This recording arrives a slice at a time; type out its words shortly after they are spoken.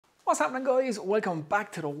What's happening, guys? Welcome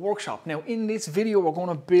back to the workshop. Now in this video we're going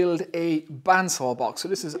to build a bandsaw box. So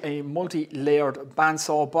this is a multi-layered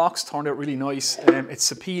bandsaw box, turned out really nice. It's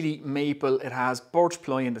sapele maple, it has birch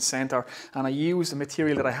ply in the center, and I used a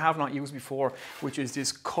material that I have not used before, which is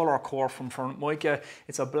this color core from Formica.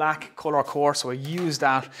 It's a black color core, so I use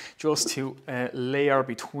that just to layer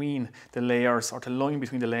between the layers, or to line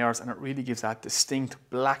between the layers, and it really gives that distinct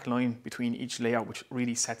black line between each layer, which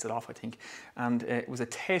really sets it off, I think. And it was a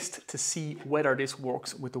test to see whether this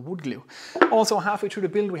works with the wood glue. Also, halfway through the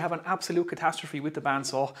build we have an absolute catastrophe with the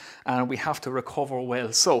bandsaw and we have to recover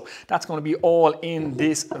well. So that's going to be all in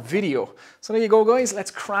this video. So there you go, guys,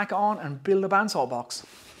 let's crack on and build a bandsaw box.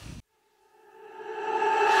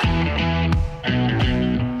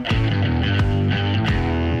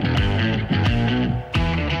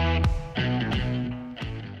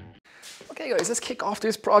 Okay guys, let's kick off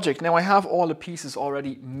this project. Now I have all the pieces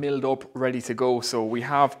already milled up, ready to go. So we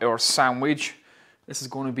have our sandwich. This is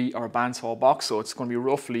going to be our bandsaw box. So it's going to be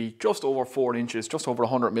roughly just over 4 inches, just over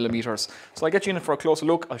 100 millimeters. So I'll get you in for a closer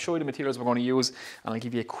look. I'll show you the materials we're going to use and I'll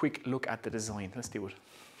give you a quick look at the design. Let's do it.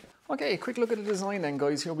 Okay, a quick look at the design then,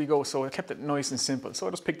 guys. Here we go. So I kept it nice and simple. So I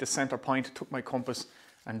just picked the center point, took my compass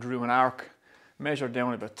and drew an arc. Measured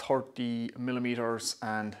down about 30 millimeters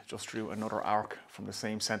and just drew another arc from the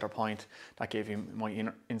same center point. That gave him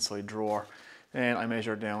my inside drawer. Then I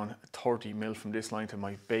measured down 30 mil from this line to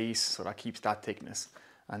my base, so that keeps that thickness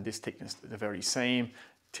and this thickness the very same.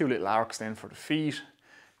 2 little arcs then for the feet.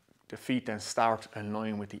 The feet then start in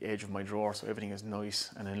line with the edge of my drawer, so everything is nice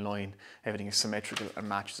and in line, everything is symmetrical and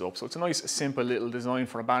matches up. So it's a nice simple little design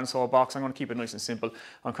for a bandsaw box. I'm going to keep it nice and simple.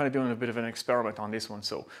 I'm kind of doing a bit of an experiment on this one,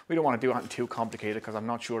 so we don't want to do anything too complicated because I'm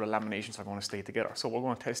not sure the laminations are going to stay together. So we're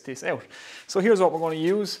going to test this out. So here's what we're going to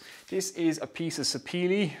use. This is a piece of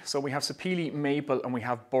sapele. So we have sapele maple and we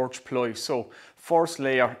have birch ply. So first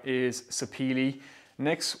layer is sapele.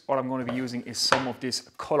 Next, what I'm going to be using is some of this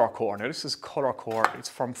color core. Now this is color core, it's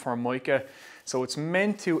from Formica. So it's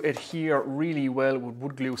meant to adhere really well with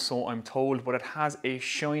wood glue, so I'm told, but it has a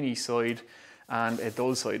shiny side and a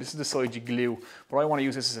dull side. This is the side you glue, but I want to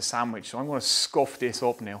use this as a sandwich. So I'm going to scuff this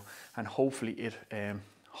up now and hopefully it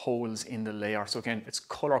holds in the layer. So again, it's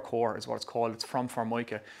color core is what it's called. It's from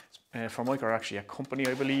Formica. Formica are actually a company,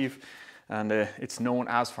 I believe, and it's known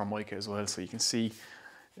as Formica as well. So you can see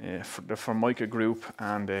for the Formica group,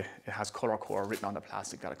 and it has color core written on the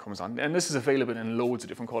plastic that it comes on, and this is available in loads of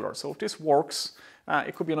different colors. So if this works,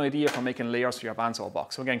 it could be an idea for making layers for your bandsaw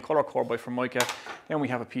box. So again, color core by Formica. Then we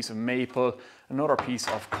have a piece of maple, another piece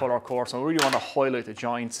of color core. So I really want to highlight the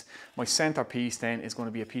joints. My center piece then is going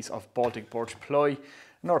to be a piece of Baltic birch ply,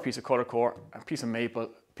 another piece of color core, a piece of maple,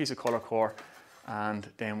 piece of color core, and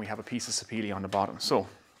then we have a piece of sapele on the bottom. So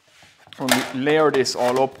when we layer this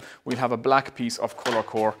all up, we'll have a black piece of color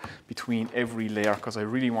core between every layer because I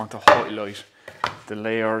really want to highlight the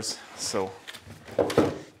layers. So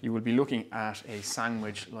you will be looking at a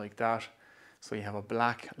sandwich like that. So you have a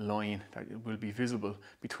black line that will be visible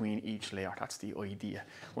between each layer. That's the idea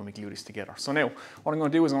when we glue this together. So now what I'm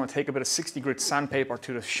going to do is I'm going to take a bit of 60 grit sandpaper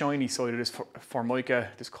to the shiny side of this Formica,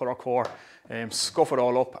 this color core, scuff it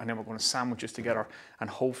all up, and then we're going to sandwich this together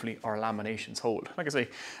and hopefully our laminations hold. Like I say,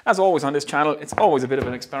 as always on this channel, it's always a bit of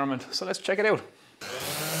an experiment. So let's check it out.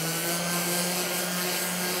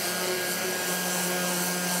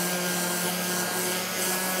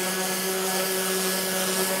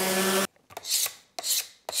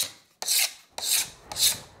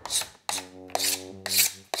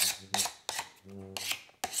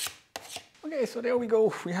 Okay, so there we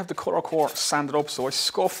go. We have the color core sanded up. So I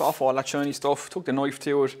scuffed off all that shiny stuff, took the knife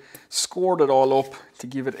to it, scored it all up to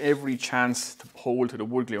give it every chance to hold to the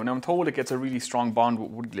wood glue. Now I'm told it gets a really strong bond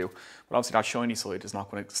with wood glue, but obviously that shiny side is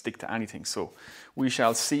not going to stick to anything. So we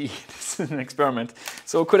shall see. This is an experiment.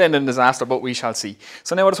 So it could end in disaster, but we shall see.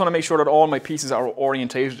 So now I just want to make sure that all my pieces are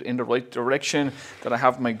orientated in the right direction, that I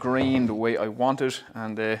have my grain the way I want it,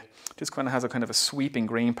 and this kind of has a kind of a sweeping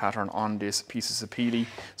grain pattern on this piece of sapele.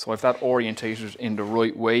 So if that orientated in the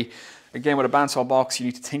right way. Again, with a bandsaw box, you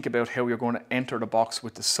need to think about how you're going to enter the box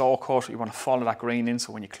with the saw cut. You want to follow that grain in,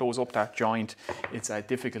 so when you close up that joint, it's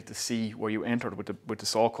difficult to see where you entered with the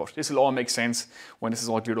saw cut. This will all make sense when this is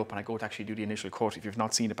all glued up and I go to actually do the initial cut if you've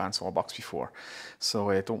not seen a bandsaw box before.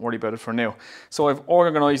 So don't worry about it for now. So I've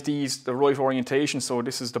organized these the right orientation. So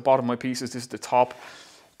this is the bottom of my pieces, this is the top.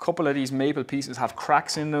 Couple of these maple pieces have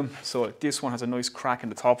cracks in them, so this one has a nice crack in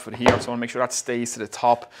the top for here, so I want to make sure that stays to the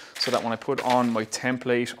top so that when I put on my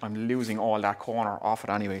template I'm losing all that corner off it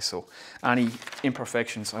anyway. So any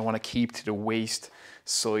imperfections I want to keep to the waist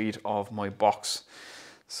side of my box.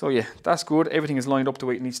 So yeah, that's good. Everything is lined up the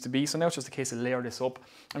way it needs to be. So now it's just a case of layer this up.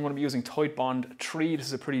 I'm going to be using Titebond 3. This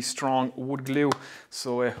is a pretty strong wood glue.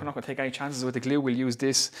 So we're not going to take any chances with the glue. We'll use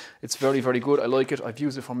this. It's very, very good. I like it. I've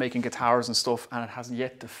used it for making guitars and stuff, and it hasn't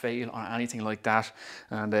yet to fail on anything like that.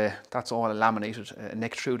 And that's all a laminated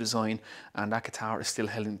neck through design. And that guitar is still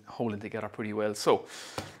holding together pretty well. So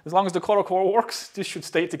as long as the color core works, this should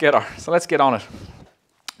stay together. So let's get on it.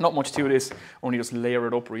 Not much to this, only just layer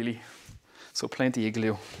it up really. So plenty of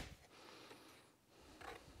glue.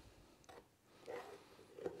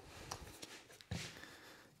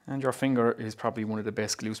 And your finger is probably one of the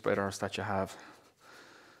best glue spreaders that you have.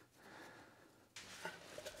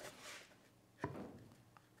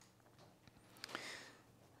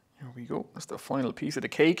 Here we go, that's the final piece of the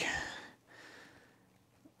cake.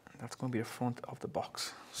 And that's going to be the front of the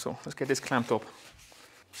box. So let's get this clamped up.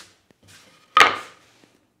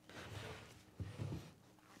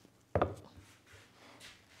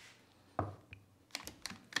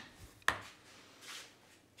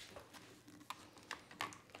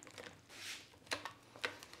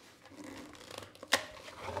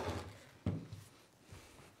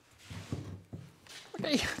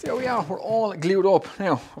 Okay, there we are, we're all glued up.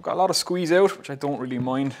 Now, I've got a lot of squeeze out, which I don't really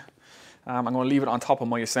mind. I'm going to leave it on top of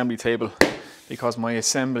my assembly table because my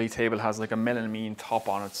assembly table has like a melamine top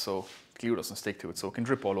on it, so glue doesn't stick to it, so it can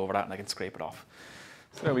drip all over that and I can scrape it off.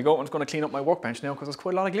 So there we go, I'm just going to clean up my workbench now because there's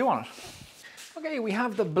quite a lot of glue on it. Okay, we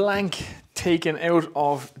have the blank taken out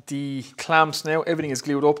of the clamps now. Everything is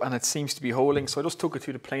glued up and it seems to be holding. So I just took it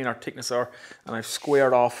to the planer thicknesser and I've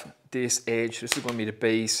squared off this edge. This is going to be the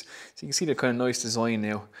base. So you can see the kind of nice design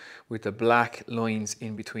now with the black lines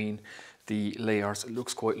in between the layers. It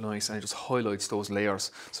looks quite nice and it just highlights those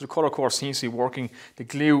layers. So the color core seems to be working. The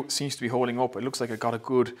glue seems to be holding up. It looks like it got a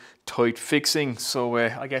good tight fixing. So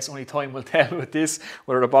I guess only time will tell with this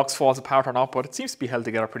whether the box falls apart or not, but it seems to be held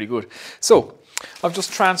together pretty good. So I've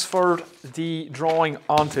just transferred the drawing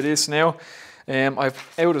onto this now.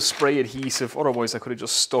 I've out of spray adhesive, otherwise I could have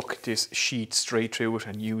just stuck this sheet straight through it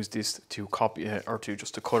and used this to copy it or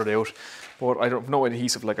just to cut it out. But I don't have no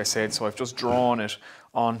adhesive like I said, so I've just drawn it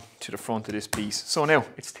on to the front of this piece. So now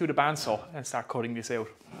it's to the bandsaw and start cutting this out.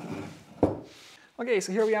 Okay,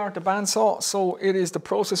 so here we are at the bandsaw. So it is the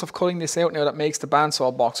process of cutting this out now that makes the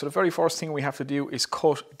bandsaw box. So the very first thing we have to do is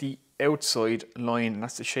cut the outside line, and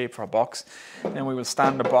that's the shape for our box. Then we will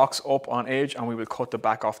stand the box up on edge and we will cut the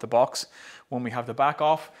back off the box. When we have the back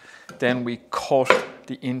off, then we cut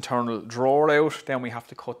the internal drawer out. Then we have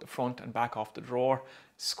to cut the front and back off the drawer,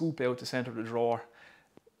 scoop out the center of the drawer,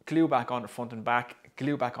 glue back on the front and back,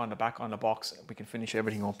 glue back on the box. We can finish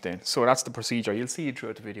everything up then. So that's the procedure. You'll see it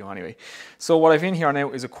throughout the video anyway. So what I've in here now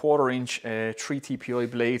is a 1/4 inch 3 TPI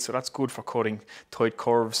blade. So that's good for cutting tight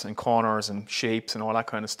curves and corners and shapes and all that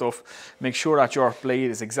kind of stuff. Make sure that your blade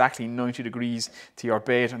is exactly 90 degrees to your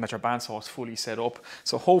bed and that your bandsaw is fully set up.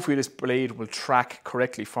 So hopefully this blade will track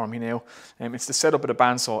correctly for me now. It's the setup of the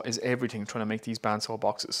bandsaw is everything trying to make these bandsaw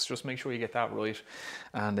boxes. Just make sure you get that right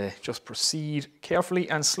and just proceed carefully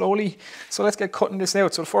and slowly. So let's get cutting this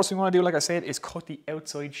out. So the first thing we want to do, like I said, is cut the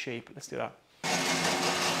outside shape. Let's do that.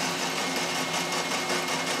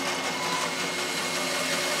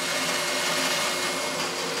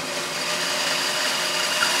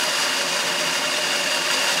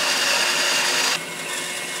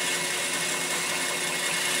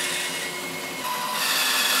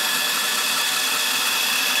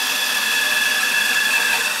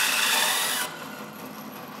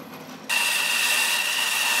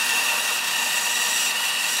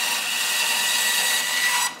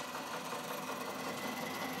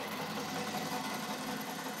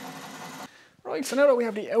 Right, so now that we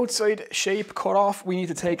have the outside shape cut off, we need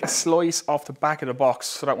to take a slice off the back of the box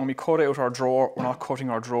so that when we cut out our drawer, we're not cutting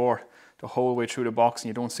our drawer the whole way through the box and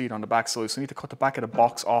you don't see it on the back side. So we need to cut the back of the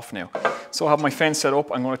box off now. So I have my fence set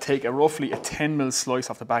up. I'm going to take roughly a 10mm slice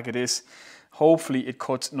off the back of this. Hopefully it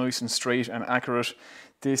cuts nice and straight and accurate.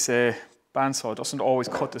 This bandsaw doesn't always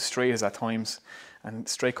cut as straight as at times, and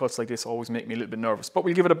straight cuts like this always make me a little bit nervous. But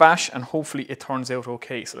we'll give it a bash and hopefully it turns out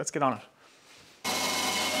okay. So let's get on it.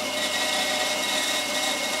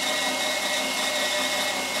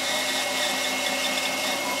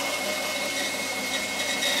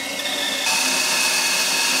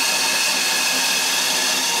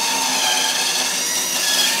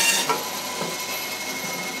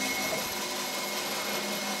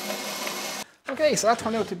 Okay, so that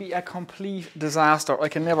turned out to be a complete disaster. I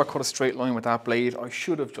can never cut a straight line with that blade. I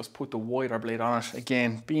should have just put the wider blade on it.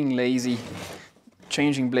 Again, being lazy,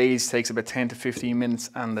 changing blades takes about 10 to 15 minutes,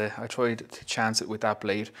 and I tried to chance it with that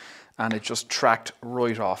blade and it just tracked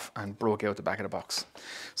right off and broke out the back of the box.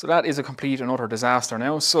 So that is a complete and utter disaster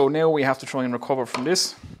now. So now we have to try and recover from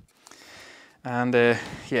this. And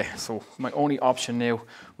yeah, so my only option now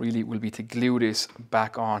really will be to glue this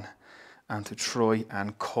back on and to try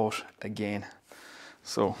and cut again.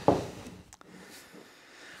 So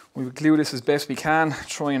we will glue this as best we can,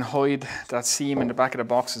 try and hide that seam in the back of the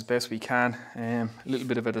box as best we can. A little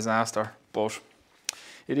bit of a disaster, but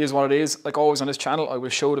it is what it is. Like always on this channel, I will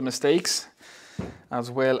show the mistakes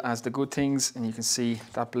as well as the good things, and you can see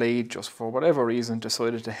that blade, just for whatever reason,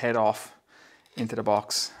 decided to head off into the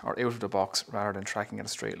box or out of the box rather than tracking in a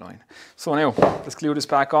straight line. So now let's glue this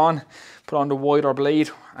back on, put on the wider blade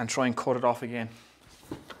and try and cut it off again.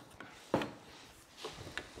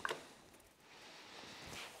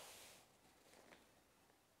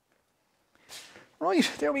 Right,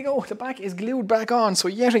 there we go, the back is glued back on. So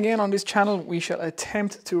yet again on this channel we shall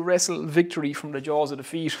attempt to wrestle victory from the jaws of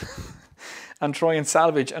defeat and try and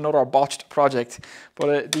salvage another botched project.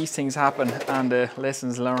 But these things happen, and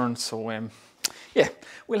lessons learned. So yeah,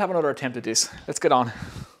 we'll have another attempt at this. Let's get on.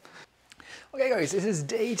 Okay guys, this is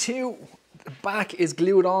day 2. The back is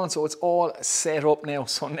glued on, so it's all set up now.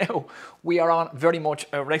 So now we are on very much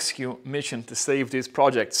a rescue mission to save this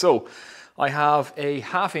project. So I have a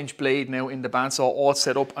 1/2 inch blade now in the bandsaw all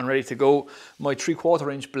set up and ready to go. My 3/4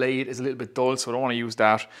 inch blade is a little bit dull, so I don't want to use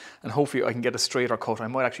that. And hopefully I can get a straighter cut. I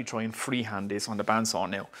might actually try and freehand this on the bandsaw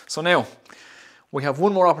now. So now we have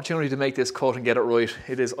one more opportunity to make this cut and get it right.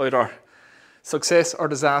 It is either success or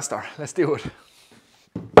disaster. Let's do it.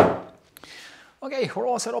 Okay, we're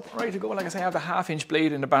all set up, ready to go. Like I say, I have the 1/2 inch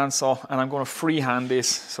blade in the bandsaw and I'm going to freehand this.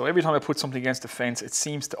 So every time I put something against the fence, it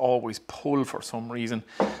seems to always pull for some reason.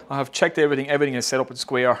 I have checked everything. Everything is set up in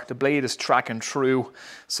square. The blade is tracking through.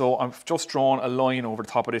 So I've just drawn a line over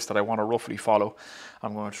the top of this that I want to roughly follow.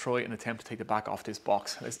 I'm going to try and attempt to take the back off this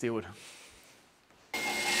box. Let's do it.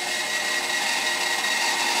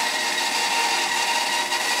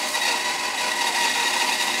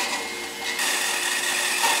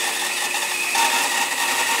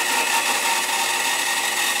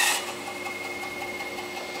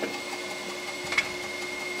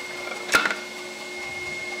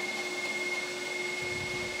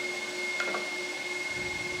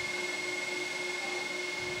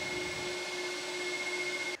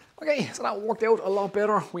 Okay, so that worked out a lot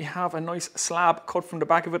better. We have a nice slab cut from the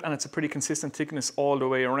back of it, and it's a pretty consistent thickness all the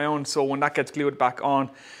way around. So when that gets glued back on,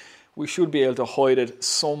 we should be able to hide it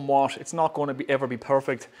somewhat. It's not going to ever be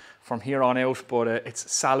perfect from here on out, but it's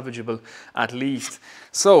salvageable at least.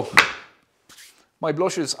 So my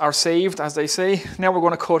blushes are saved, as they say. Now we're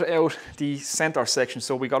going to cut out the center section.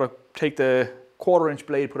 So we got to take the 1/4 inch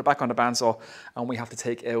blade, put it back on the bandsaw, and we have to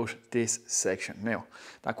take out this section. Now,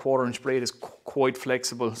 that 1/4 inch blade is quite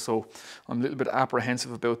flexible, so I'm a little bit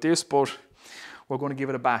apprehensive about this, but we're going to give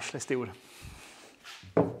it a bash. Let's do it.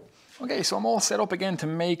 Okay, so I'm all set up again to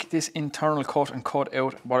make this internal cut and cut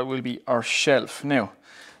out what will be our shelf. Now,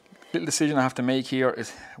 little decision I have to make here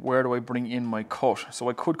is where do I bring in my cut? So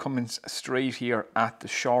I could come in straight here at the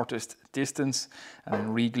shortest distance and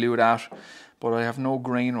then re-glue that, but I have no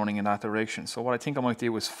grain running in that direction. So what I think I might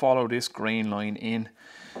do is follow this grain line in.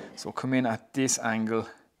 So come in at this angle,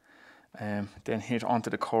 then hit onto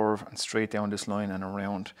the curve and straight down this line and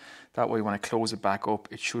around. That way when I close it back up,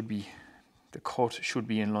 it should be, the cut should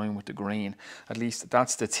be in line with the grain. At least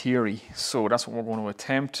that's the theory. So that's what we're going to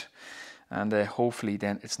attempt. And hopefully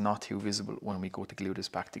then it's not too visible when we go to glue this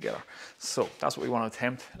back together. So that's what we want to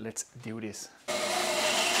attempt. Let's do this.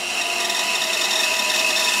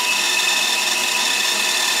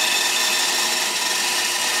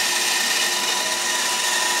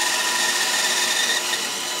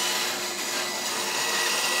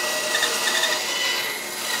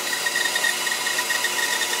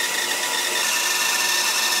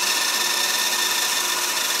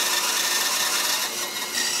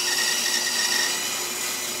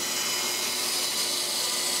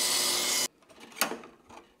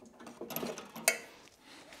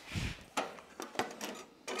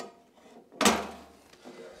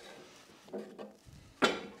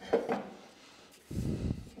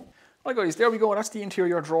 Right guys, there we go. That's the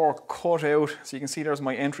interior drawer cut out. So you can see there's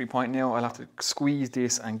my entry point now. I'll have to squeeze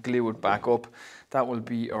this and glue it back up. That will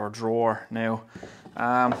be our drawer now.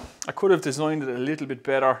 I could have designed it a little bit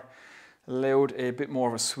better, allowed a bit more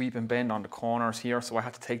of a sweep and bend on the corners here. So I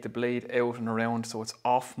had to take the blade out and around so it's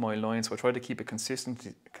off my line. So I tried to keep it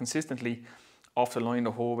consistently off the line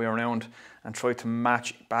the whole way around and try to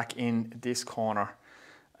match back in this corner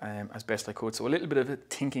as best I could. So a little bit of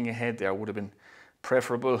thinking ahead there would have been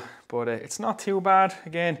preferable, but it's not too bad.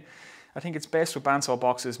 Again, I think it's best with bandsaw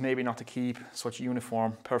boxes maybe not to keep such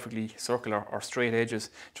uniform, perfectly circular or straight edges.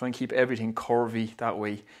 Try and keep everything curvy, that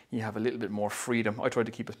way you have a little bit more freedom. I tried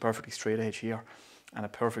to keep a perfectly straight edge here and a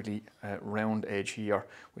perfectly round edge here,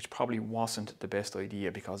 which probably wasn't the best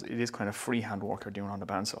idea because it is kind of freehand work you're doing on the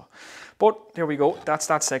bandsaw. But there we go, that's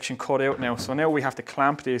that section cut out now. So now we have to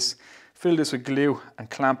clamp this, fill this with glue and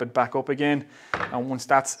clamp it back up again. And once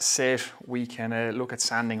that's set, we can look at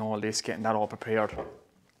sanding all this, getting that all prepared.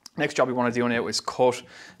 Next job we want to do now is cut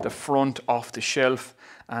the front off the shelf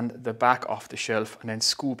and the back off the shelf, and then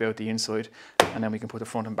scoop out the inside, and then we can put the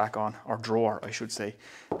front and back on, or drawer I should say,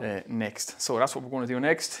 next. So that's what we're going to do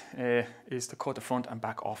next, is to cut the front and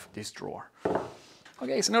back off this drawer.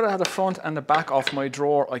 Okay, so now that I have the front and the back off my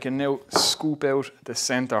drawer, I can now scoop out the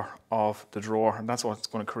center of the drawer, and that's what's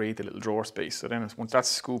going to create the little drawer space. So then once that's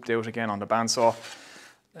scooped out again on the bandsaw,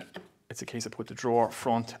 it's a case of put the drawer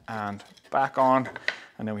front and back on,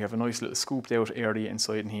 and then we have a nice little scooped out area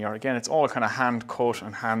inside in here. Again, it's all kind of hand cut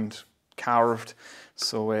and hand carved,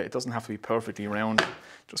 so it doesn't have to be perfectly round,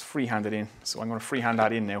 just freehand it in. So I'm going to freehand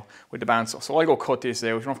that in now with the bandsaw. So I'll go cut this out,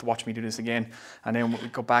 you don't have to watch me do this again, and then we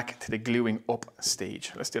go back to the gluing up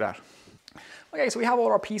stage. Let's do that. Okay, so we have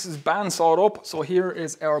all our pieces bandsawed up. So here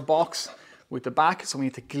is our box with the back, so we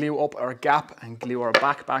need to glue up our gap and glue our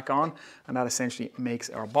back on, and that essentially makes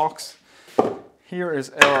our box. Here is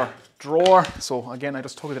our drawer. So again, I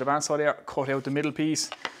just took it to the bandsaw there, cut out the middle piece.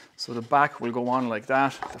 So the back will go on like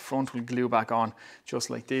that, the front will glue back on just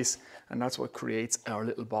like this, and that's what creates our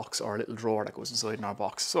little box or a little drawer that goes inside in our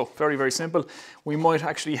box. So very, very simple. We might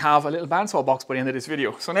actually have a little bandsaw box by the end of this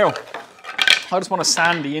video. So now, I just want to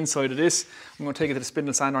sand the inside of this. I'm going to take it to the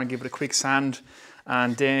spindle sander and give it a quick sand,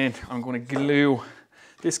 and then I'm going to glue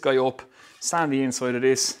this guy up, sand the inside of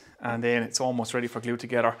this, and then it's almost ready for glue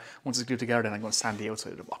together. Once it's glued together, then I'm going to sand the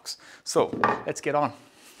outside of the box. So let's get on.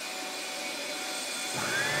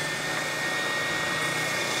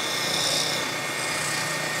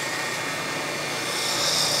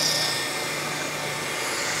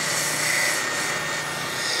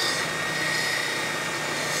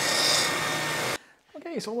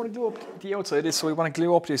 Okay, so I want to glue up the outside of this. So we want to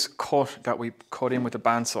glue up this cut that we cut in with the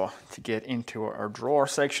bandsaw to get into our drawer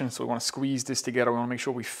section. So we want to squeeze this together. We want to make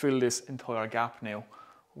sure we fill this entire gap now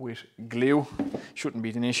with glue. Shouldn't be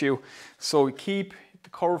an issue. So we keep the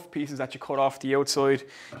curved pieces that you cut off the outside.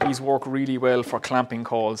 These work really well for clamping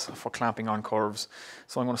calls, for clamping on curves.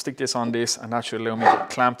 So I'm going to stick this on this, and that should allow me to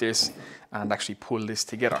clamp this and actually pull this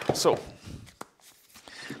together. So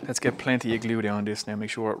let's get plenty of glue down on this now, make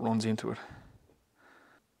sure it runs into it.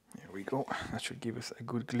 There we go, that should give us a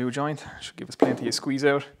good glue joint, should give us plenty of squeeze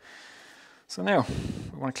out. So now,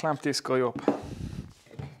 we want to clamp this guy up.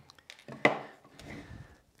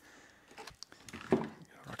 Get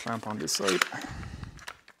our clamp on this side.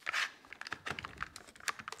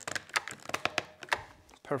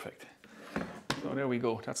 Perfect. So there we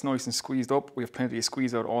go, that's nice and squeezed up. We have plenty of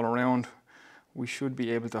squeeze out all around. We should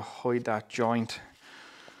be able to hide that joint.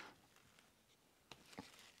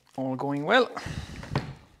 All going well.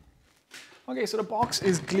 Okay, so the box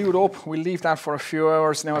is glued up. We'll leave that for a few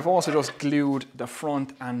hours. Now I've also just glued the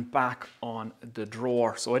front and back on the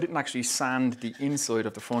drawer. So I didn't actually sand the inside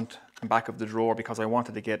of the front and back of the drawer because I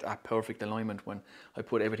wanted to get a perfect alignment when I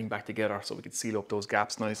put everything back together so we could seal up those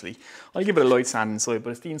gaps nicely. I'll give it a light sand inside, but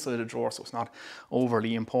it's the inside of the drawer, so it's not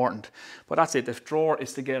overly important. But that's it, the drawer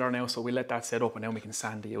is together now, so we let that set up and then we can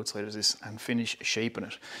sand the outside of this and finish shaping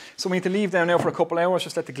it. So we need to leave them now for a couple of hours,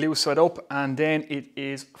 just let the glue set up, and then it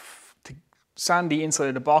is to sand the inside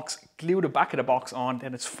of the box, glue the back of the box on,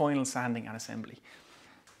 then it's final sanding and assembly.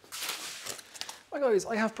 Right guys,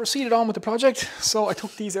 I have proceeded on with the project. So I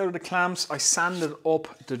took these out of the clamps, I sanded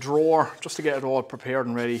up the drawer just to get it all prepared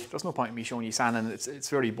and ready. There's no point in me showing you sanding, it's a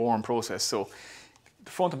very boring process. So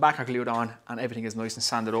the front and back are glued on and everything is nice and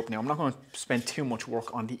sanded up now. I'm not going to spend too much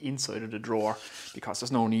work on the inside of the drawer because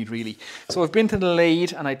there's no need really. So I've been to the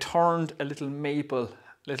lathe and I turned a little maple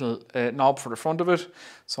knob for the front of it.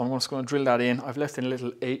 So I'm just going to drill that in. I've left in a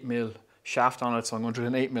little 8mm shaft on it, so I'm going to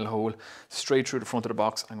drill an 8mm hole straight through the front of the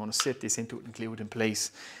box. I'm going to set this into it and glue it in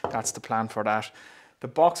place. That's the plan for that. The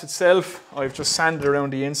box itself, I've just sanded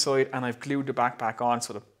around the inside and I've glued the back on,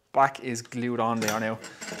 so the back is glued on there now.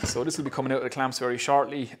 So this will be coming out of the clamps very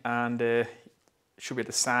shortly, and should be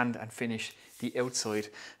able to sand and finish the outside.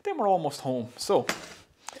 Then we're almost home. So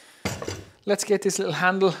let's get this little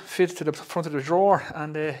handle fitted to the front of the drawer,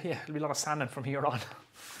 and yeah, there'll be a lot of sanding from here on.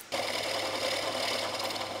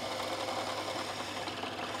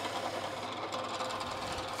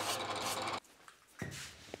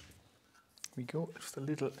 We go, just a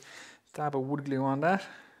little Dab of wood glue on that.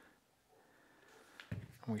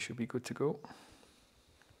 And we should be good to go.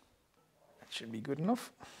 That should be good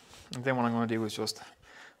enough. And then what I'm going to do is just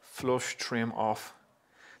flush trim off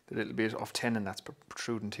the little bit of tenon that's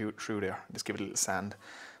protruding through there. Just give it a little sand,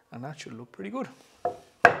 and that should look pretty good.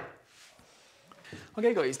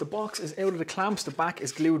 Okay guys, the box is out of the clamps, the back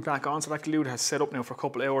is glued back on, so that glue has set up now for a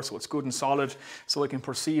couple of hours, so it's good and solid, so I can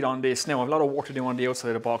proceed on this. Now I have a lot of work to do on the outside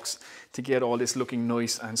of the box to get all this looking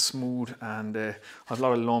nice and smooth, and I have a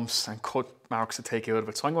lot of lumps and cut marks to take out of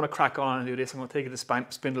it. So I'm going to crack on and do this. I'm going to take it to the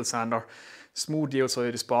spindle sander, smooth the outside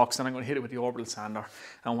of this box, and I'm going to hit it with the orbital sander,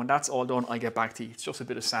 and when that's all done I get back to you. It's just a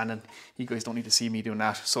bit of sanding, you guys don't need to see me doing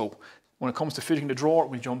that. So when it comes to fitting the drawer,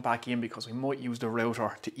 we'll jump back in because we might use the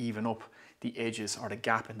router to even up the edges or the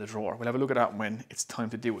gap in the drawer. We'll have a look at that when it's time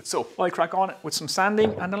to do it. So I'll crack on it with some sanding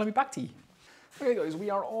and then I'll be back to you. Okay guys, we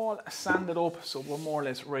are all sanded up, so we're more or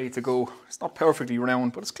less ready to go. It's not perfectly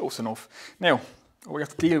round, but it's close enough. Now, what we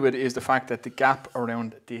have to deal with is the fact that the gap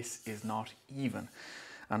around this is not even.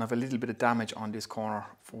 And I have a little bit of damage on this corner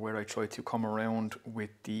for where I tried to come around with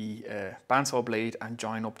the bandsaw blade and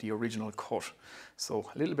join up the original cut. So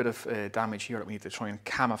a little bit of damage here that we need to try and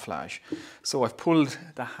camouflage. So I've pulled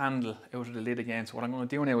the handle out of the lid again. So what I'm going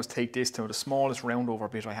to do now is take this to the smallest roundover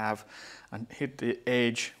bit I have and hit the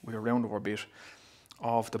edge with a roundover bit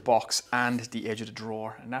of the box and the edge of the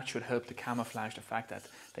drawer, and that should help to camouflage the fact that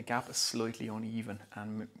the gap is slightly uneven,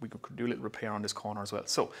 and we could do a little repair on this corner as well.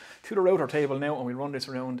 So to the router table now, and we run this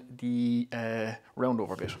around the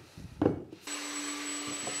roundover bit.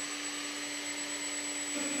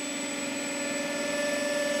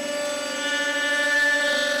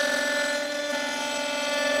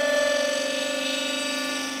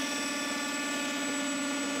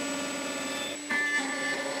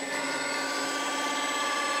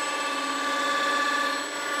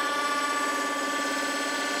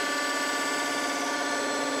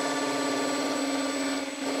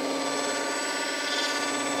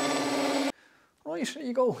 Right, there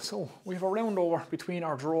you go. So we have a roundover between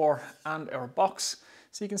our drawer and our box.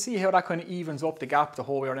 So you can see how that kind of evens up the gap the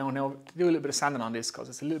whole way around. Now, to do a little bit of sanding on this because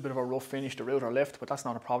it's a little bit of a rough finish, the router left, but that's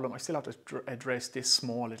not a problem. I still have to address this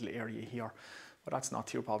small little area here, but that's not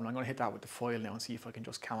too problem. I'm going to hit that with the foil now and see if I can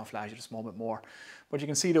just camouflage it a small bit more. But you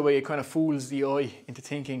can see the way it kind of fools the eye into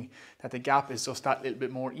thinking that the gap is just that little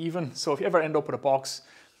bit more even. So if you ever end up with a box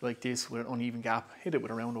like this with an uneven gap, hit it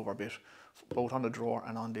with a roundover bit, both on the drawer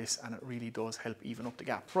and on this, and it really does help even up the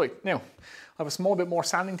gap. Right, now I have a small bit more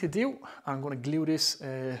sanding to do. I'm going to glue this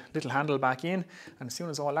little handle back in, and as soon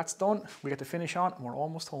as all that's done, we get the finish on and we're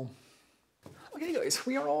almost home. Okay guys,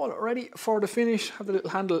 we are all ready for the finish. Have the little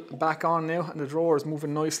handle back on now, and the drawer is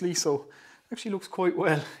moving nicely, so actually looks quite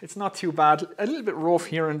well. It's not too bad. A little bit rough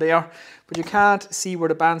here and there, but you can't see where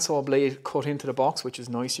the bandsaw blade cut into the box, which is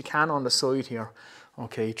nice. You can on the side here,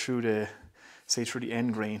 okay, through the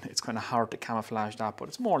end grain. It's kind of hard to camouflage that, but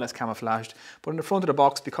it's more or less camouflaged. But in the front of the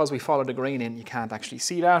box, because we follow the grain in, you can't actually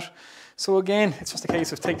see that. So again, it's just a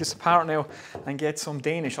case of take this apart now and get some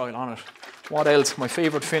Danish oil on it. What else? My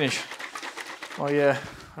favorite finish. I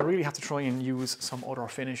really have to try and use some other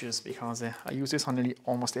finishes because I use this on nearly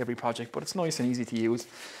almost every project, but it's nice and easy to use.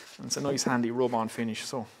 And it's a nice handy rub-on finish.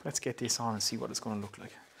 So let's get this on and see what it's going to look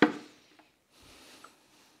like.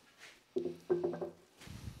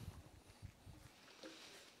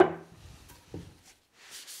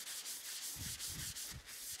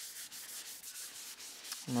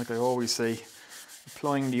 And like I always say,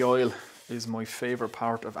 applying the oil is my favorite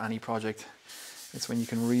part of any project. It's when you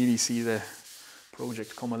can really see the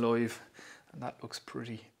project come alive, and that looks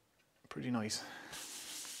pretty nice.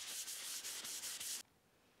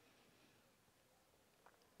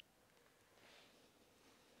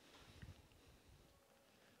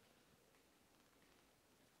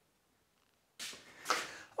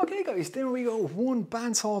 Okay guys, there we go, one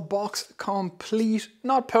bandsaw box complete.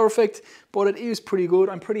 Not perfect, but it is pretty good.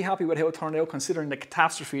 I'm pretty happy with how it turned out considering the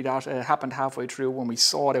catastrophe that happened halfway through when we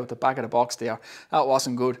saw it out the back of the box there. That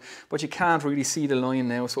wasn't good, but you can't really see the line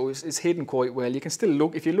now, so it's hidden quite well. You can still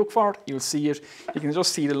look, if you look for it, you'll see it. You can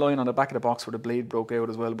just see the line on the back of the box where the blade broke out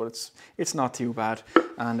as well, but it's not too bad.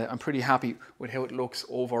 And I'm pretty happy with how it looks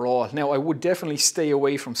overall. Now, I would definitely stay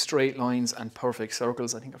away from straight lines and perfect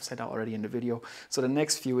circles. I think I've said that already in the video. So the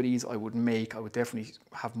next few of these I would definitely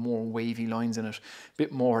have more wavy lines in it, a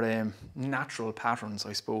bit more natural patterns,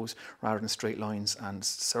 I suppose, rather than straight lines and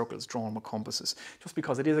circles drawn with compasses, just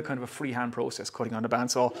because it is a kind of a freehand process cutting on the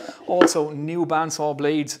bandsaw. Also, new bandsaw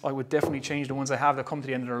blades, I would definitely change the ones I have that come to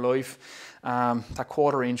the end of their life. That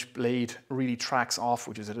 1/4 inch blade really tracks off,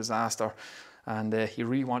 which is a disaster. and you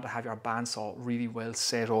really want to have your bandsaw really well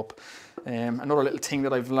set up. Another little thing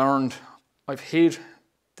that I've learned, I've hid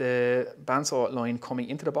the bandsaw line coming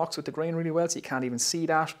into the box with the grain really well, so you can't even see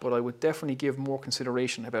that, but I would definitely give more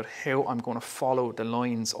consideration about how I'm going to follow the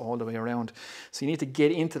lines all the way around. So you need to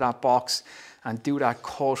get into that box and do that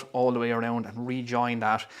cut all the way around and rejoin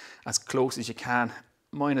that as close as you can.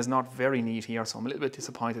 Mine is not very neat here, so I'm a little bit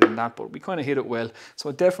disappointed in that, but we kind of hit it well. So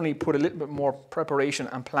I definitely put a little bit more preparation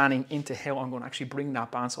and planning into how I'm going to actually bring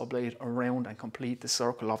that bandsaw blade around and complete the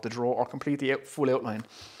circle of the drawer, or complete the full outline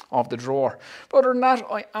of the drawer. But other than that,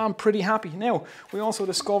 I am pretty happy. Now, we also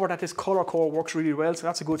discovered that this color core works really well, so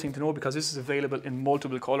that's a good thing to know, because this is available in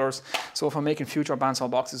multiple colors. So if I'm making future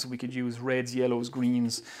bandsaw boxes, we could use reds, yellows,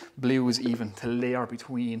 greens, blues even, to layer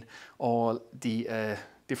between all the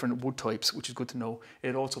different wood types, which is good to know.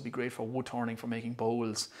 It'd also be great for wood turning, for making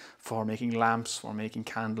bowls, for making lamps, for making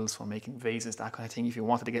candles, for making vases, that kind of thing. If you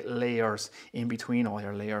wanted to get layers in between all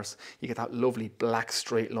your layers, you get that lovely black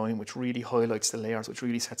straight line, which really highlights the layers, which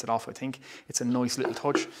really sets it off. I think it's a nice little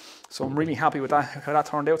touch. So I'm really happy with that, how that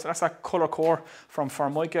turned out. So that's that color core from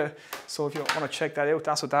Formica. So if you want to check that out,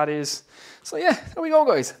 that's what that is. So yeah, there we go,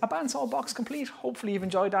 guys. A bandsaw box complete. Hopefully you've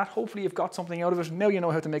enjoyed that. Hopefully you've got something out of it. Now you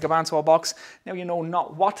know how to make a bandsaw box. Now you know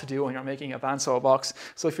not what to do when you're making a bandsaw box.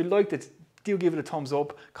 So if you liked it, do give it a thumbs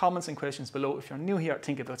up. Comments and questions below. If you're new here,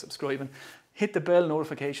 think about subscribing. Hit the bell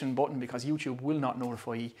notification button, because YouTube will not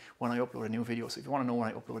notify you when I upload a new video. So if you want to know when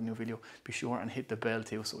I upload a new video, be sure and hit the bell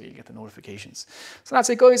too, so you get the notifications. So that's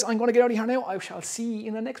it, guys. I'm going to get out of here now. I shall see you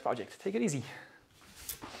in the next project. Take it easy.